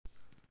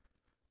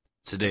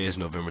Today is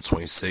November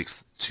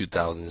 26th,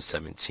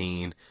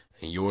 2017,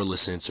 and you're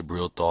listening to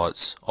Real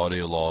Thoughts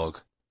Audio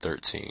Log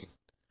 13.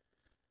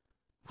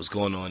 What's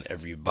going on,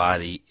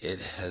 everybody?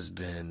 It has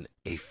been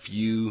a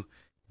few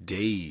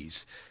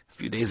days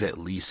at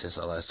least since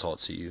I last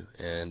talked to you,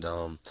 and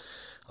a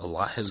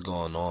lot has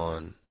gone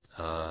on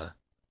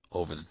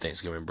over the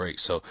Thanksgiving break.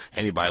 So,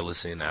 anybody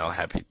listening now,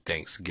 happy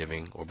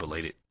Thanksgiving or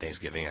belated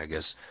Thanksgiving, I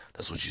guess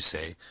that's what you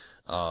say.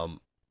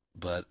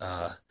 But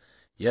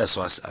yeah,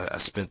 so I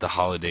spent the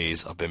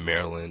holidays up in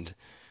Maryland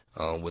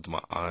with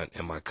my aunt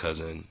and my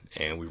cousin,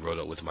 and we rode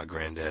up with my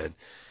granddad.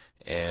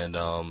 And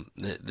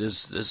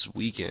this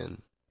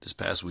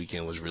past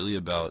weekend was really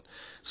about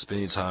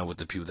spending time with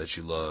the people that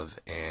you love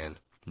and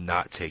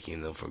not taking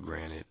them for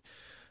granted.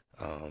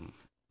 Um,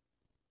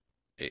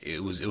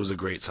 it was a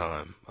great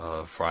time.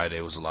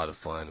 Friday was a lot of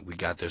fun. We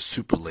got there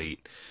super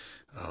late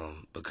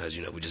because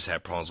we just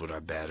had problems with our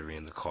battery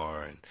in the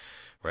car, and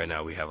right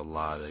now we have a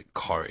lot of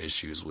car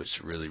issues,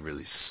 which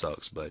really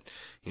sucks. But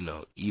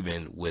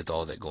even with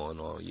all that going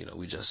on,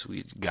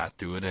 we got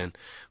through it, and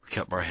we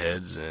kept our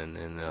heads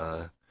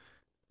and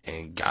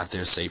got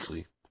there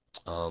safely.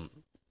 Um,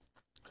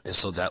 and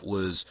so that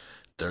was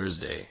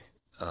Thursday.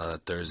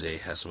 Thursday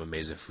had some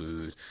amazing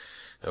food.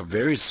 A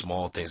very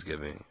small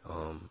Thanksgiving.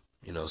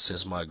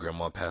 Since my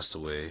grandma passed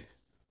away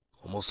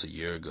almost a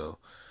year ago,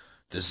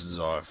 this is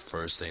our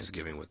first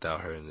Thanksgiving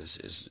without her, and it's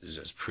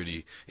just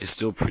pretty. It's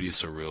still pretty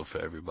surreal for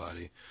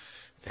everybody,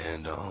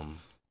 and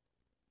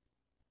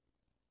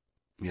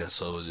yeah.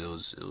 So it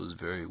was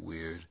very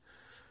weird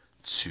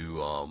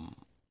to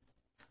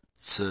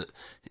to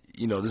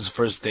this is the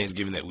first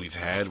Thanksgiving that we've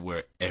had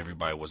where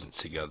everybody wasn't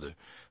together,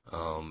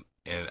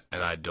 and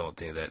I don't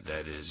think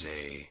that is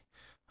a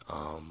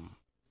um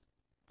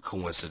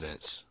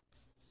coincidence.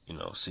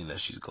 Seeing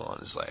that she's gone,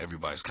 it's like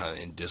everybody's kind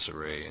of in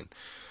disarray,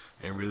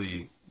 and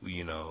really,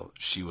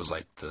 she was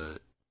like the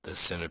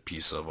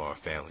centerpiece of our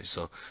family.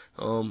 So,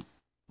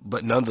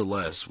 but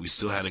nonetheless, we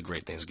still had a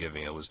great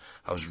Thanksgiving. I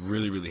was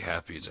really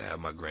happy to have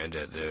my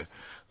granddad there.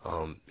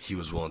 He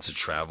was willing to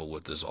travel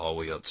with us all the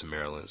way up to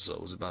Maryland, so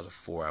it was about a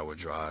 4-hour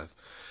drive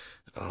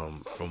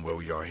from where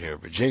we are here in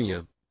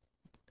Virginia.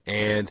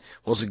 And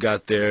once we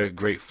got there,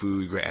 great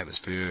food, great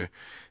atmosphere.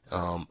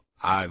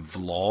 I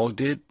vlogged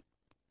it,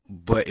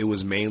 but it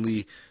was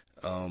mainly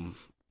um,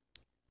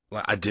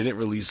 like I didn't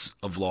release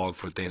a vlog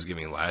for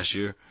Thanksgiving last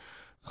year,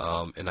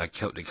 and I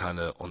kept it kind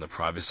of on the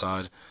private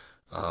side.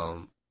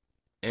 Um,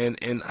 and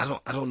I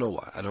don't know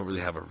why. I don't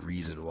really have a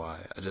reason why.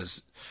 I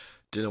just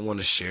didn't want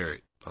to share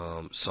it.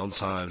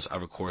 Sometimes I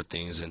record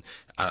things and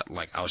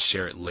I'll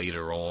share it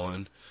later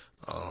on.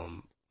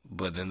 Um,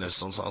 but then there's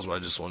sometimes where I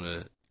just want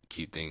to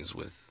keep things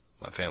with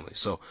my family.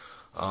 So,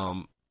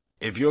 um,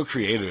 if you're a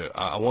creator,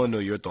 I want to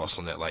know your thoughts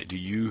on that. Like,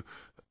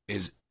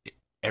 is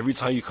every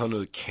time you come to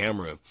the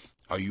camera,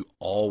 are you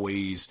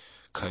always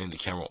cutting the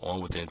camera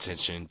on with the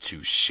intention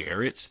to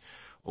share it?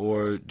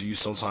 Or do you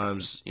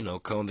sometimes,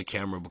 cut on the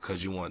camera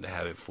because you want to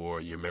have it for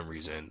your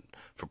memories and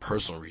for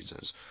personal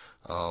reasons?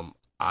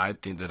 I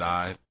think that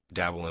I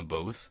dabble in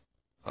both.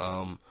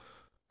 Um,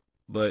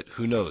 but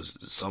who knows?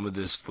 Some of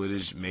this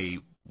footage may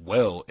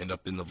well end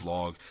up in the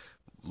vlog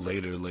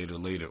later,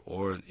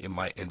 or it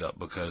might end up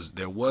because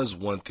there was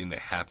one thing that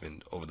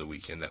happened over the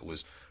weekend that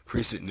was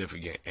pretty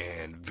significant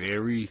and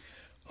very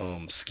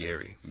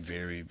scary,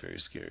 very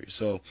scary.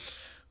 So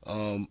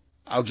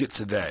I'll get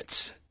to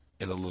that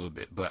in a little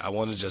bit, but I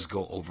want to just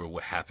go over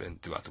what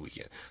happened throughout the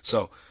weekend.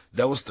 So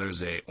that was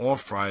Thursday. On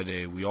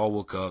Friday, we all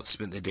woke up,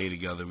 spent the day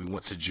together. We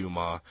went to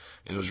Juma,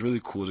 and it was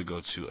really cool to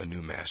go to a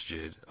new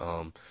masjid,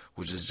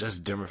 which is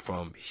just different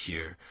from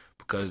here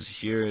because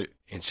here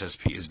in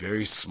Chesapeake is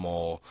very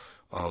small.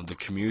 The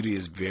community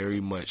is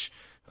very much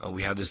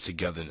we have this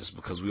togetherness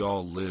because we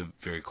all live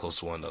very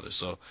close to one another.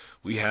 So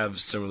we have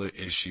similar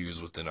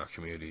issues within our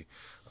community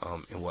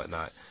and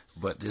whatnot.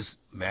 But this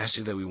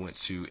masjid that we went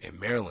to in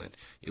Maryland,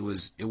 it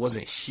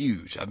wasn't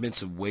huge. I've been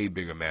to way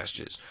bigger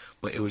masjids,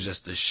 but it was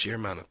just the sheer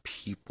amount of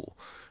people.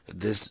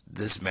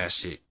 This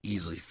masjid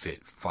easily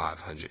fit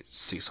 500,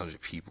 600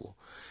 people,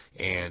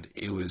 and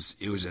it was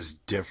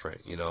just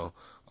different,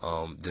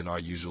 than our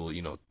usual,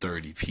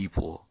 30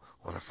 people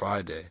on a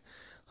Friday.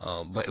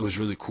 But it was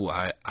really cool.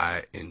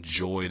 I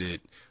enjoyed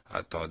it.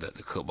 I thought that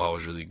the football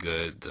was really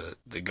good.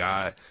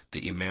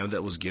 The imam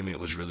that was giving it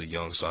was really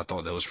young, so I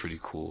thought that was pretty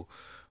cool.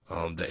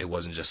 That it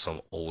wasn't just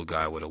some old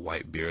guy with a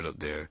white beard up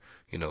there,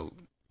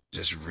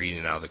 just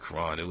reading out of the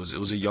Quran. It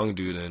was a young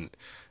dude,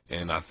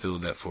 and I feel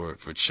that for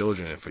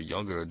children and for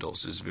younger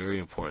adults, it's very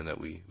important that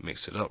we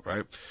mix it up,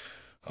 right?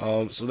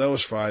 So that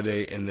was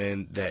Friday, and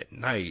then that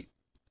night,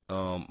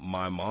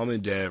 my mom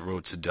and dad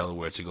rode to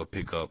Delaware to go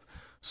pick up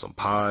some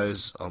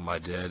pies. My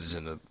dad is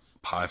in the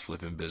pie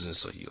flipping business,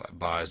 so he like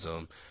buys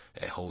them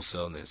at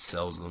wholesale and then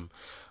sells them.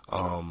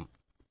 Um,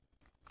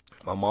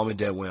 my mom and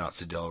dad went out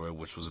to Delaware,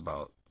 which was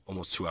about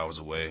almost 2 hours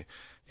away,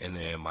 and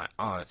then my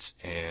aunt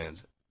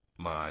and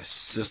my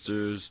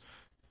sisters,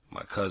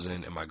 my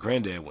cousin, and my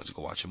granddad went to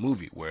go watch a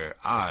movie where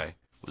I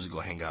was to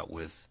go hang out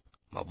with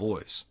my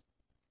boys.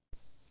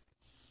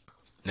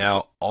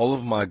 Now, all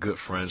of my good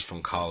friends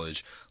from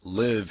college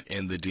live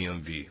in the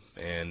DMV,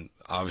 and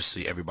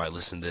obviously everybody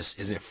listening to this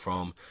isn't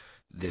from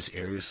this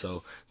area.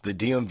 So the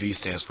DMV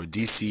stands for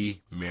DC,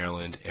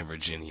 Maryland, and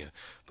Virginia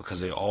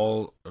because they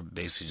all are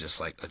basically just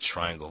like a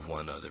triangle of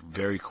one another,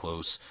 very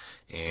close.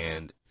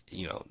 And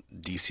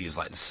DC is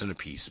like the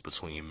centerpiece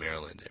between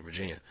Maryland and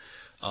Virginia.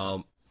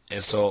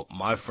 And so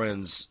my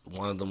friends,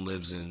 one of them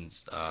lives in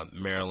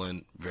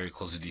Maryland, very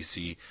close to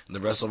DC, and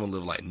the rest of them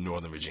live like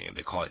Northern Virginia.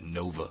 They call it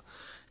Nova.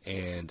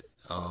 And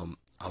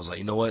I was like,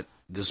 you know what?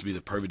 This would be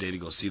the perfect day to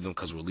go see them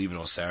because we're leaving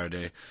on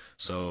Saturday.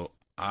 So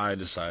I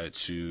decided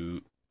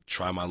to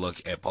try my luck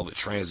at public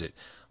transit.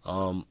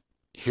 Um,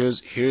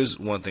 here's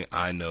one thing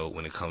I know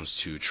when it comes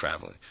to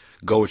traveling: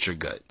 go with your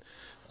gut.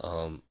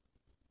 Um,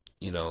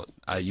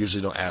 I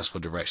usually don't ask for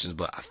directions,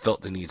 but I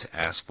felt the need to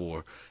ask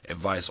for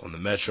advice on the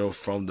metro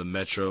from the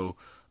metro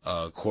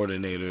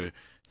coordinator.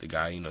 The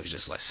guy, he's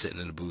just like sitting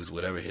in the booth,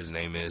 whatever his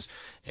name is.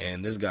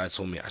 And this guy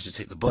told me I should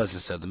take the bus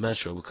instead of the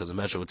metro because the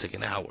metro would take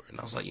an hour. And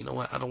I was like, you know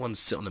what? I don't want to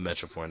sit on the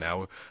metro for an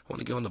hour. I want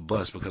to get on the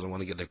bus because I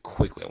want to get there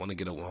quickly. I want to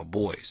get up with my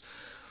boys.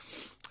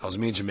 I was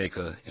me in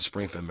Jamaica in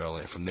Springfield,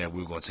 Maryland. From there,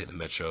 we were going to take the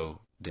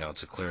metro down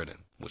to Clarendon,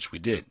 which we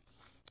did.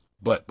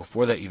 But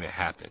before that even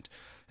happened,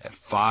 at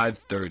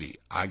 5:30,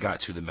 I got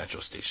to the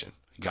metro station,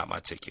 got my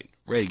ticket,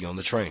 ready to get on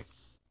the train.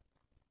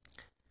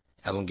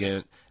 As I'm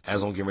getting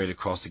ready to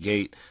cross the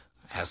gate,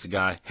 I asked the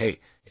guy, "Hey,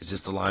 is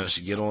this the line I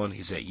should get on?"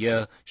 He said, "Yeah,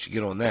 you should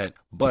get on that.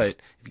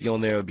 But if you get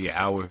on there, it'll be an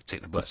hour.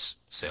 Take the bus."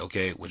 Say,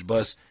 "Okay, which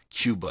bus?"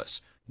 Q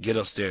bus. Get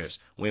upstairs,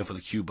 waiting for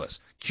the Q bus.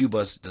 Q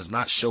bus does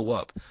not show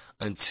up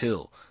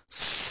until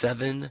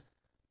 7:10.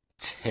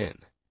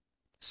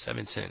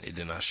 7:10. It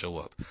did not show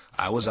up.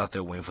 I was out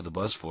there waiting for the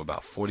bus for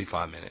about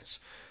 45 minutes.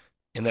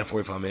 In that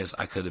 45 minutes,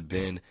 I could have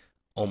been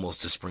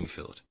almost to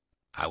Springfield.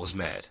 I was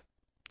mad,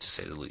 to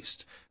say the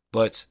least.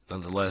 But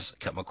nonetheless, I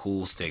kept my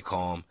cool, stayed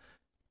calm,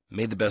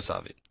 made the best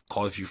of it.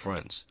 Called a few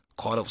friends,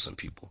 caught up with some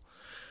people.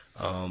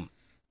 Um,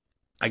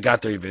 I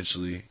got there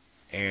eventually,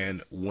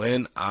 and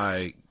when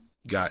I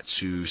got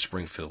to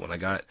Springfield, when I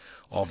got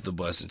off the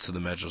bus into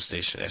the metro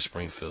station at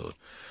Springfield,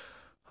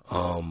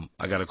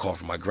 I got a call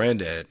from my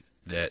granddad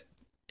that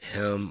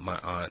him, my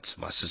aunt,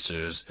 my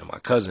sisters, and my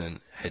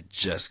cousin had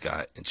just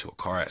got into a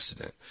car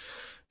accident.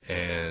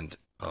 And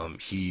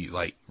he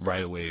like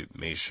right away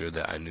made sure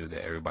that I knew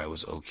that everybody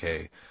was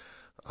okay.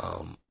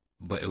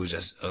 But it was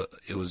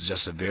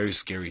just a very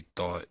scary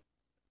thought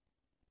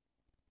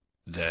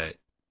that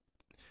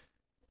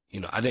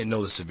I didn't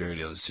know the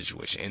severity of the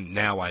situation, and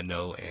now I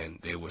know. And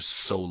they were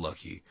so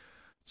lucky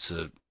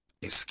to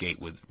escape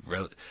with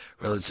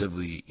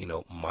relatively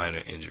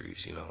minor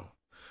injuries,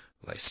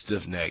 like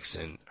stiff necks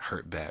and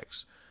hurt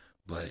backs,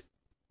 but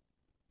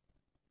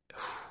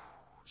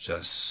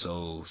just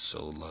so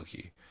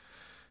lucky.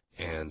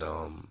 And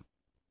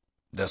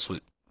that's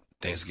what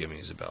Thanksgiving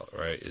is about,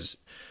 right? Is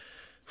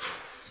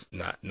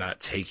not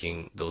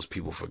taking those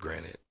people for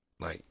granted.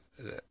 Like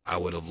I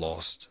would have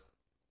lost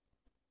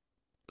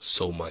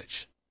so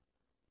much.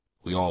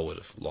 We all would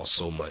have lost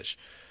so much.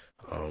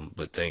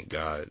 But thank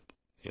God,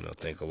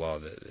 thank Allah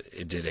that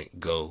it didn't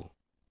go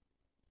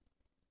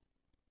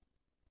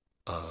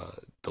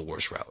the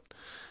worst route.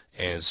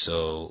 And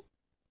so,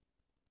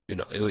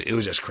 it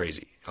was just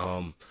crazy.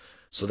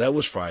 So that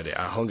was Friday.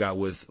 I hung out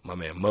with my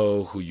man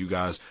Mo, who you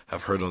guys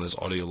have heard on this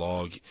audio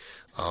log.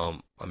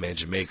 My man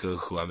Jamaica,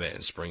 who I met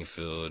in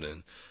Springfield,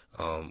 and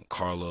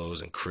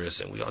Carlos and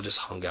Chris, and we all just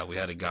hung out. We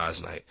had a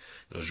guys' night.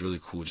 It was really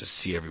cool just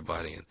see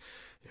everybody and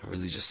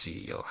really just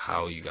see,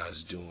 how you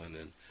guys doing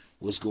and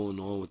what's going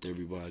on with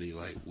everybody,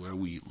 like where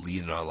we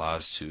leading our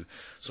lives to.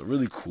 So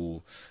really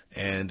cool.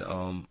 And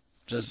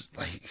just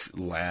like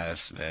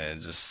laughs,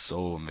 man, just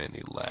so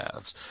many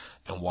laughs.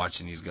 And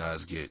watching these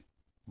guys get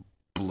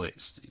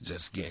blitzed,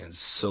 just getting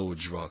so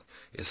drunk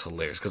is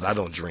hilarious because I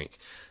don't drink.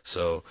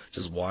 So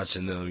just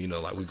watching them,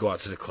 like we go out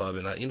to the club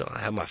and I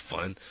have my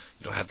fun.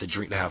 You don't have to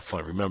drink to have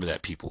fun. Remember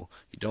that, people.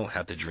 You don't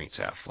have to drink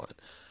to have fun.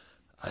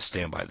 I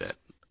stand by that.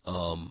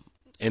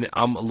 And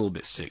I'm a little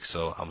bit sick,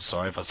 so I'm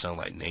sorry if I sound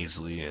like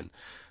nasally and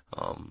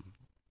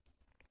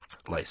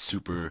like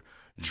super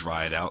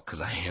dried out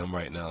because I am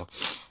right now.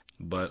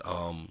 But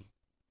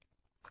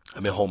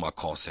I've been holding my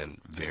costs in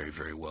very,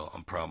 very well.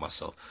 I'm proud of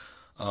myself.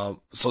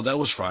 So that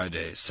was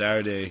Friday.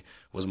 Saturday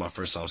was my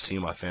first time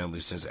seeing my family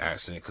since the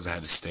accident because I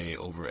had to stay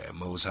over at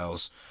Mo's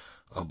house.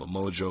 But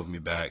Mo drove me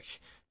back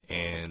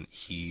and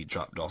he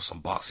dropped off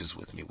some boxes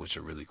with me, which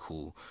are really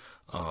cool.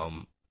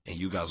 And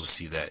you guys will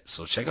see that.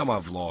 So check out my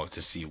vlog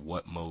to see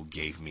what Mo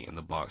gave me in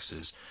the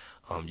boxes.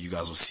 You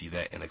guys will see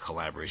that in a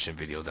collaboration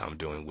video that I'm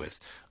doing with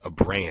a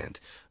brand.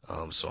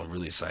 So I'm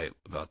really excited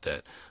about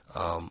that.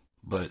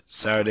 But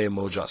Saturday,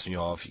 Mo drops me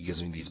off. He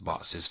gives me these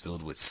boxes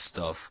filled with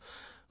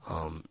stuff.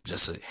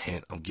 Just a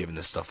hint, I'm giving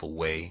this stuff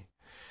away.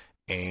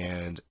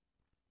 And,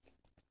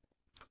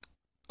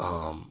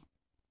 um,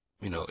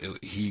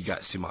 he got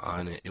to see my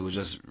aunt. It was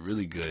just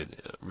really good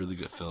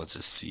feeling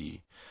to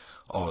see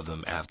all of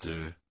them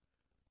after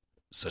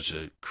such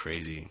a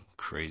crazy,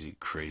 crazy,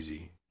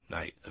 crazy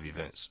night of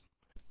events.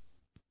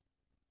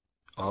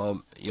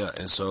 Yeah,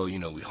 and so,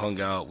 we hung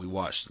out, we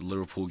watched the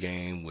Liverpool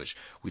game, which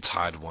we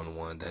tied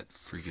 1-1. That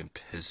freaking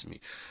pissed me.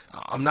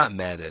 I'm not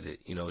mad at it.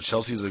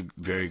 Chelsea's a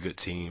very good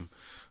team.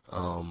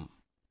 Um,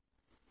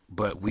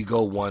 but we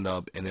go one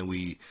up, and then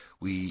we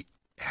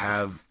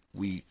have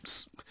we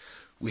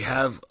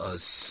have a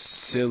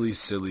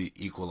silly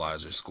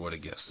equalizer scored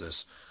against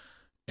us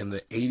in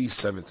the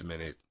 87th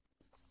minute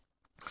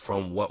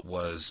from what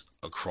was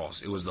a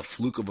cross. It was the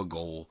fluke of a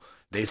goal.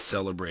 They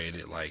celebrated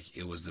it like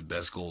it was the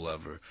best goal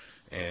ever.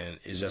 And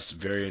it's just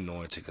very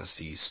annoying to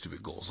concede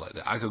stupid goals like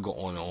that. I could go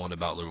on and on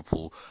about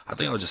Liverpool. I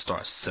think I'll just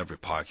start a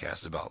separate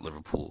podcast about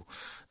Liverpool,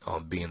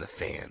 being a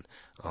fan,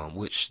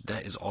 which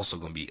that is also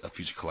going to be a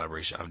future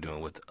collaboration I'm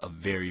doing with a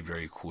very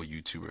cool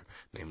YouTuber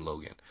named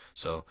Logan.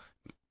 So,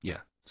 yeah,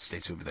 stay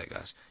tuned for that,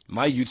 guys.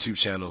 My YouTube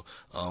channel,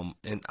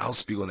 and I'll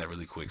speak on that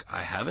really quick.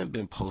 I haven't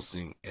been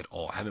posting at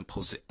all. I haven't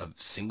posted a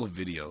single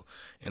video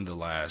in the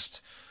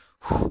last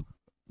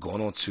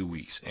going on 2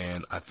 weeks,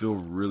 and I feel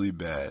really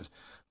bad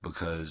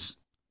because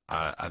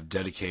I've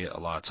dedicated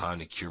a lot of time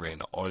to curating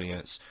the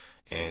audience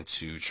and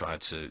to trying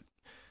to,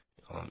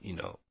 you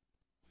know,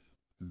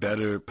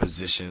 better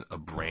position a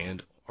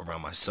brand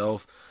around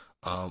myself.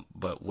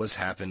 But what's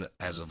happened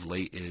as of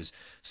late is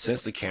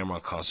since the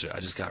Cameron concert, I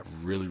just got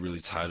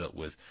really tied up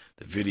with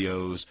the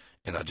videos,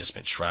 and I've just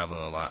been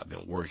traveling a lot. I've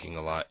been working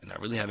a lot, and I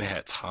really haven't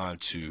had time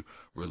to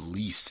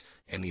release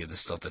any of the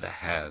stuff that I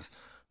have.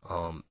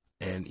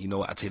 And you know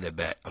what? I take that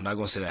back. I'm not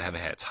going to say that I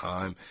haven't had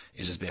time.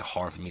 It's just been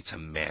hard for me to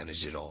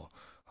manage it all.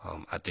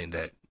 I think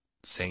that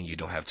saying you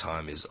don't have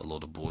time is a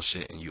load of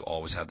bullshit, and you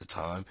always have the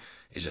time.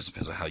 It just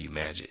depends on how you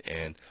manage it.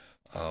 And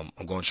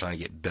I'm going to try and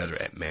get better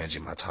at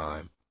managing my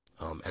time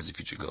as the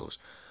future goes.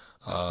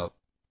 Uh,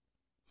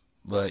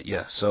 but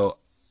yeah, so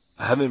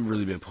I haven't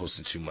really been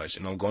posting too much,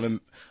 and I'm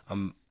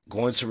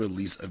going to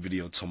release a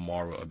video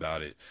tomorrow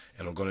about it,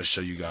 and I'm going to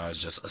show you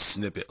guys just a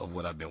snippet of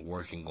what I've been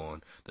working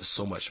on. There's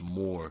so much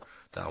more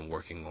that I'm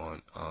working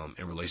on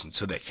in relation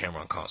to that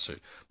Cameron concert.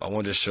 But I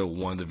want to just show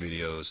one of the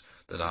videos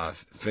that I've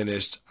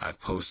finished,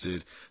 I've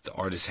posted. The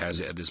artist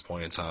has it at this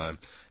point in time,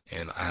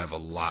 and I have a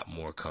lot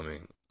more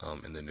coming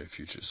in the near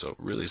future. So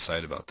really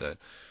excited about that.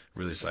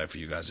 Really excited for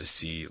you guys to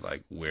see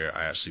like where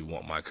I actually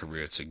want my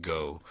career to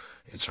go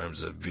in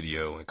terms of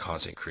video and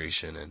content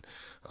creation, and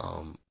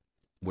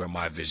where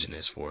my vision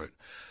is for it.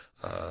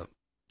 Uh,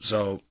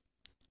 so,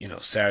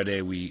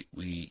 Saturday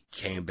we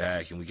came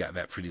back and we got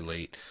back pretty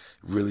late.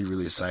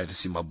 Really excited to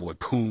see my boy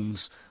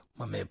Pooms,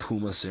 my man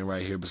Puma sitting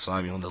right here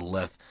beside me on the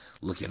left,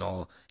 looking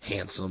all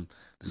handsome.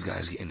 This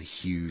guy's getting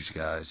huge,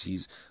 guys.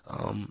 He's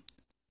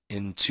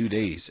in 2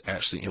 days,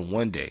 actually in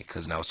one day,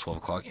 because now it's 12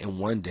 o'clock. In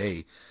one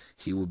day,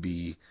 he will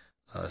be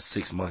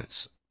 6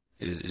 months.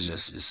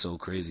 It's so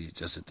crazy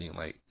just to think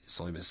like it's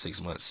only been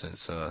 6 months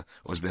since, or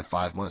it's been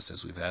 5 months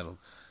since we've had him.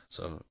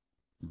 So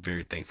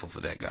very thankful for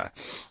that guy.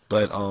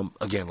 But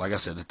again, like I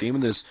said, the theme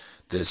of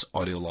this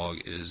audio log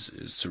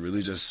is to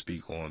really just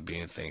speak on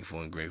being thankful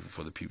and grateful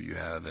for the people you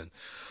have, and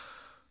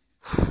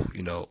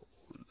you know,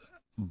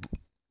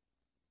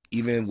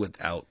 even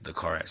without the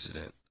car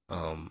accident,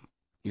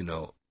 you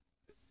know,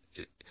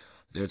 it,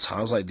 there are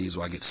times like these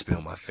where I get to spend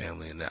with my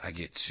family, and that I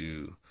get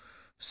to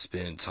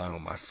spend time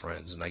with my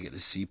friends, and I get to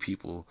see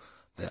people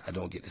that I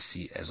don't get to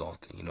see as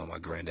often. My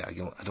granddad,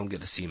 I don't get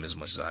to see him as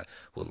much as I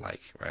would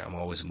like, right? I'm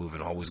always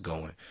moving, always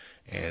going.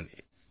 And,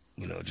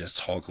 just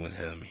talking with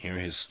him,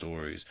 hearing his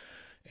stories,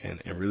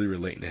 and really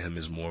relating to him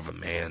as more of a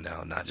man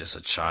now, not just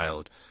a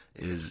child,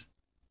 is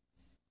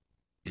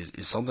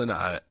something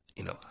that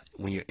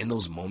when you're in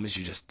those moments,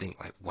 you just think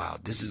like, wow,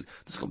 this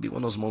is gonna be one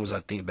of those moments I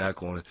think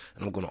back on,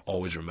 and I'm gonna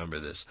always remember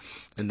this.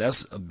 And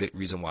that's a big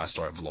reason why I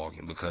started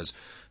vlogging, because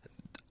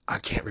I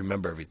can't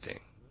remember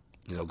everything.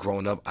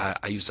 Growing up,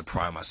 I used to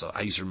pride myself.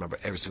 I used to remember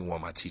every single one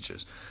of my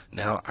teachers.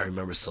 Now I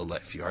remember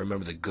select few. I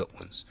remember the good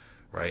ones,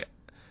 right?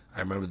 I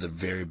remember the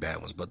very bad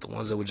ones, but the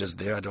ones that were just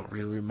there, I don't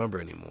really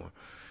remember anymore.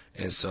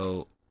 And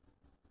so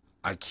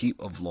I keep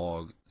a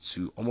vlog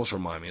to almost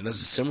remind me. And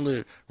that's a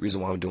similar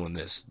reason why I'm doing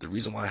this. The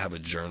reason why I have a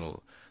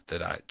journal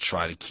that I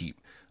try to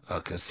keep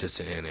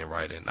consistent in and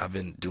write in. I've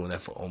been doing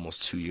that for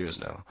almost 2 years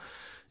now.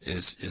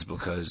 Is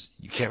because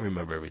you can't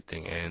remember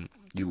everything, and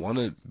you want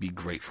to be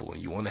grateful,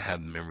 and you want to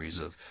have memories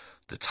of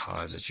the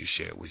times that you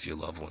shared with your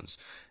loved ones.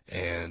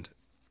 And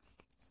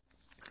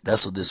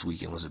that's what this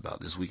weekend was about.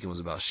 This weekend was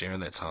about sharing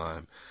that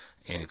time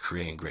and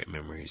creating great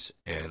memories.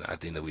 And I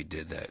think that we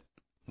did that.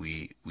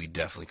 We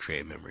definitely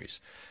created memories.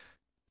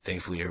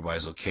 Thankfully,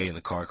 everybody's okay in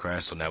the car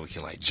crash, so now we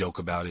can like joke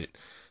about it.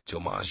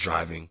 Joe Ma's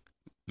driving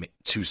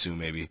too soon,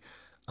 maybe.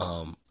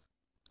 But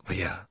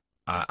yeah,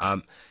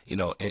 I'm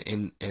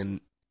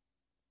in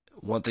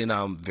one thing that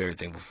I'm very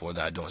thankful for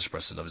that I don't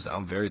express enough is that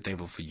I'm very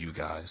thankful for you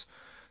guys,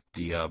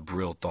 the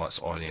Brill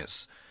Thoughts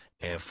audience,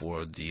 and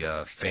for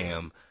the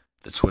fam,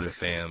 the Twitter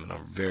fam, and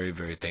I'm very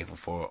thankful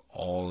for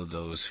all of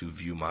those who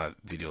view my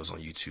videos on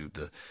YouTube,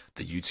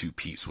 the YouTube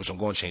peeps, which I'm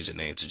going to change the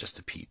name to just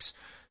the peeps.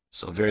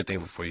 So very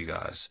thankful for you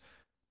guys.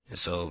 And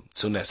so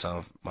till next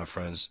time, my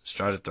friends,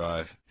 strive to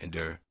thrive,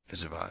 endure, and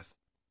survive.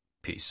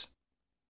 Peace.